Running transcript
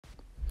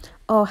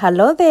Oh,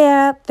 hello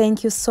there.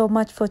 Thank you so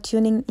much for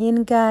tuning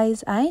in,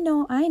 guys. I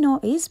know,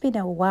 it's been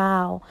a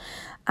while.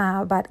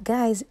 But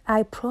guys,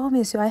 I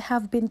promise you, I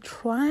have been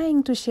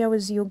trying to share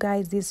with you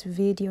guys this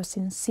video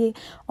since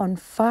on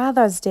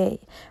Father's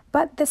Day.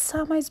 But the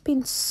summer has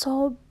been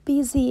so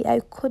busy. I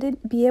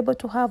couldn't be able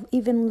to have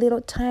even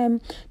little time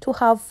to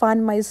have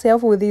fun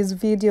myself with this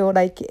video,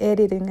 like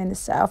editing and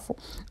stuff.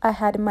 I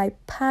had my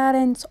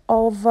parents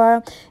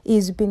over.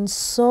 It's been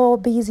so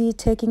busy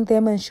taking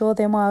them and show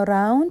them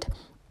around,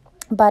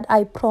 but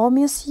I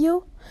promise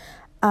you,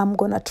 I'm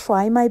gonna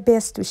try my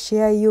best to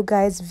share you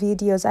guys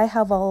videos. I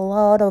have a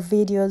lot of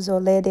videos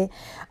already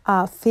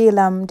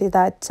filmed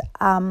that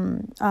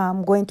I'm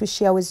going to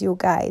share with you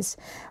guys.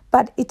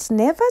 But it's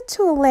never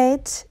too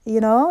late,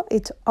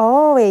 it's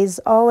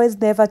always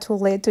never too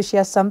late to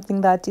share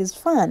something that is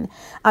fun.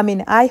 I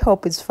mean, I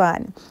hope it's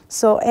fun.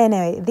 So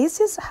anyway,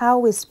 this is how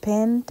we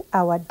spend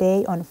our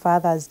day on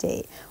Father's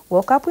Day.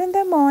 Woke up in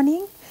the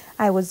morning.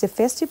 I was the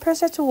first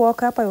person to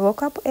wake up. I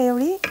woke up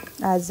early,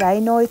 as I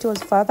know it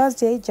was Father's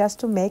Day, just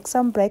to make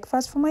some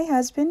breakfast for my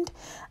husband.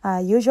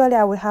 Usually,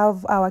 I will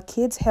have our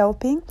kids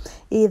helping.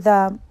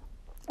 Either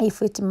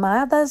if it's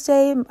Mother's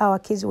Day, our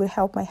kids will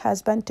help my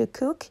husband to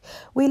cook.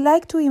 We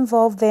like to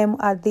involve them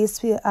at these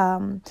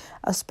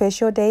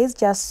special days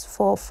just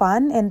for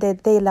fun, and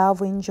they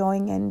love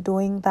enjoying and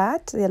doing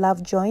that. They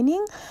love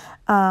joining.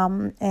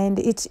 And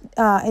it's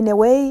in a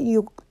way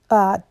you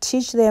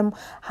teach them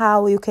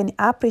how you can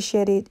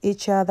appreciate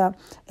each other,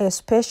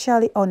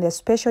 especially on a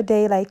special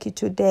day like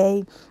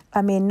today.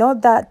 I mean,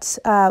 not that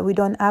we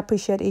don't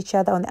appreciate each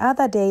other on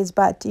other days,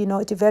 but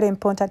it's very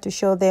important to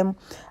show them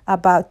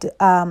about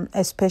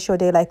a special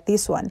day like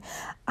this one.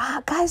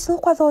 Guys,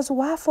 look at those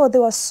waffles. They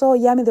were so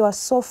yummy. They were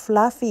so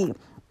fluffy.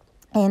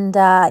 And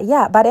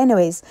yeah, but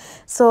anyways,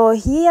 so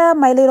here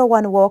my little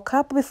one woke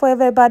up before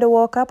everybody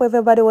woke up.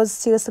 Everybody was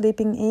still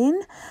sleeping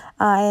in,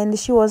 and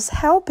she was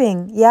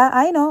helping. Yeah,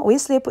 I know we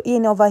sleep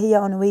in over here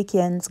on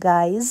weekends,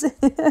 guys.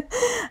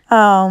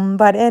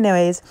 But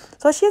anyways,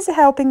 so she's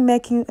helping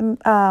making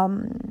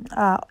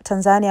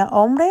Tanzania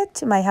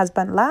omelet. My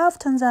husband loves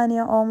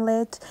Tanzania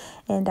omelet,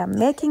 and I'm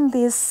making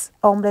this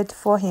omelet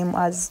for him.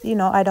 As you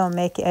know, I don't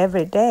make it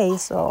every day,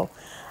 so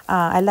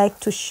I like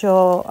to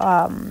show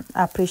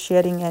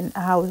appreciating and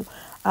how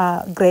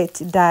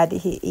great dad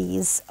he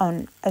is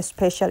on a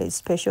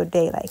special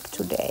day like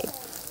today.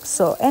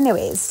 So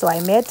anyways, so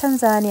I made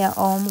Tanzania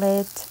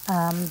omelet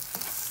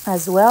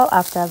as well.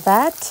 After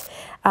that,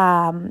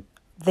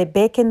 the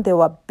bacon they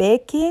were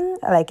baking,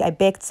 like I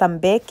baked some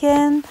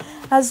bacon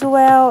as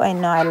well.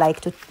 And now I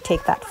like to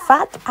take that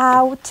fat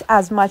out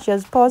as much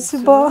as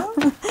possible.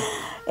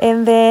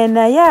 And then,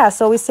 yeah,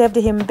 so we served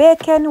him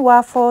bacon,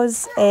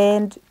 waffles,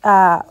 and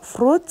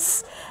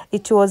fruits.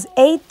 It was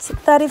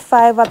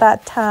 8:35 at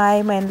that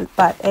time,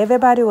 but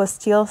everybody was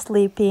still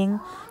sleeping.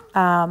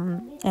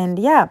 And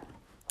yeah,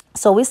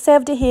 so we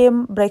served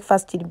him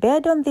breakfast in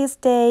bed on this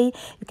day.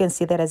 You can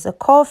see there is a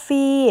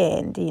coffee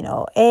and,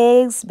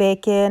 eggs,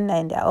 bacon,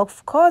 and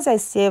of course I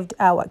served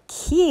our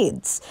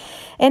kids.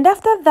 And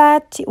after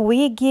that,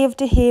 we gave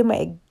him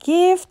a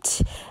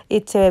gift.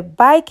 It's a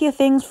bikey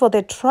things for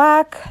the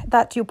truck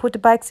that you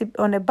put bikes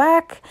on the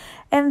back.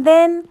 And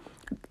then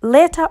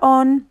later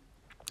on,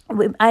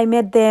 I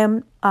made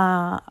them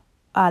a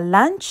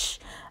lunch.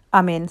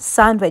 I mean,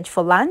 sandwich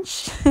for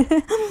lunch.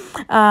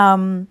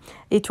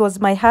 It was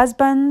my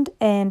husband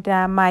and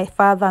my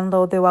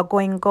father-in-law. They were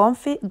going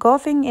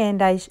golfing,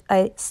 and I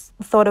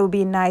thought it would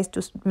be nice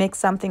to make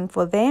something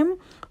for them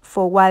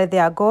for while they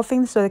are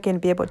golfing, so they can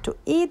be able to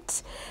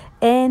eat,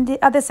 and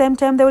at the same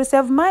time they will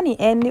save money.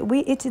 And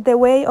it's the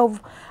way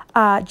of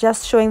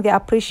just showing the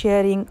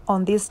appreciating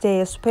on this day,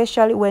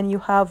 especially when you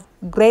have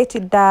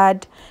great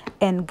dad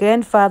and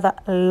grandfather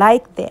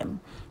like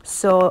them.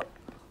 So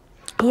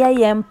here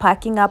I am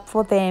packing up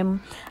for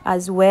them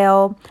as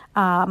well.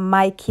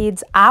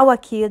 Our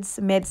kids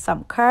made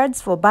some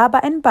cards for Baba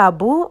and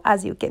Babu,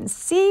 as you can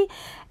see.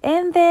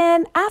 And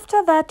then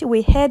after that,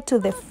 we head to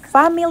the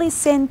family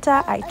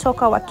center. I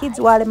took our kids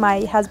while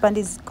my husband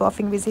is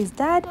golfing with his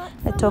dad.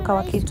 I took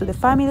our kids to the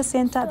family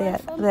center.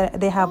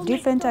 They have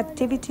different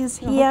activities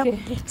here.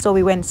 So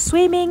we went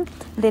swimming.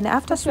 Then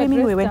after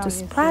swimming, we went to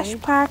Splash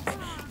Park.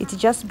 It's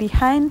just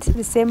behind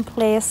the same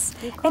place.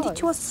 And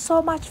it was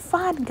so much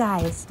fun,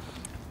 guys.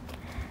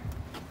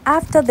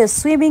 After the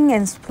swimming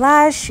and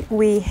splash,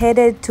 we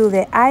headed to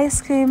the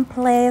ice cream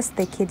place.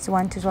 The kids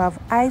wanted to have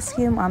ice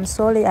cream. I'm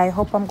sorry, I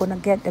hope I'm gonna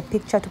get the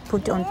picture to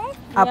put on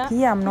up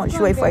here. I'm not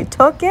sure if I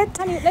took it.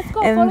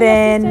 And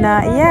then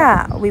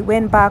yeah, we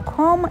went back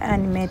home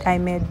and I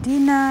made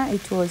dinner.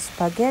 It was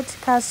spaghetti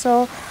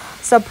casserole.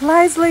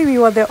 Surprisingly, we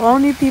were the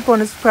only people on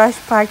the Splash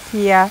Park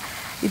here.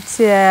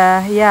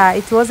 Yeah,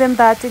 it wasn't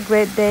that a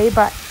great day,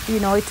 but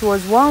it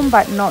was warm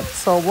but not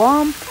so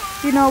warm.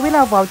 We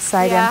love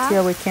outside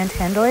until we can't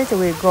handle it,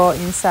 we go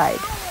inside.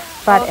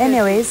 But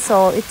anyways,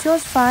 so it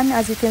was fun.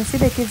 As you can see,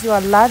 the kids were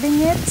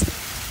loving it.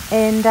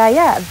 And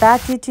yeah,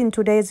 that's it in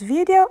today's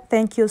video.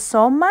 Thank you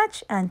so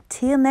much.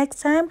 Until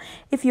next time,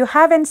 if you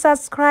haven't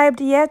subscribed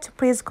yet,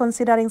 please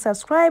considering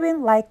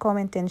subscribing, like,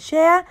 comment, and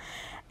share.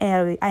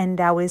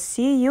 And I will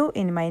see you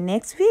in my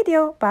next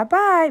video. Bye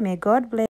bye. May God bless.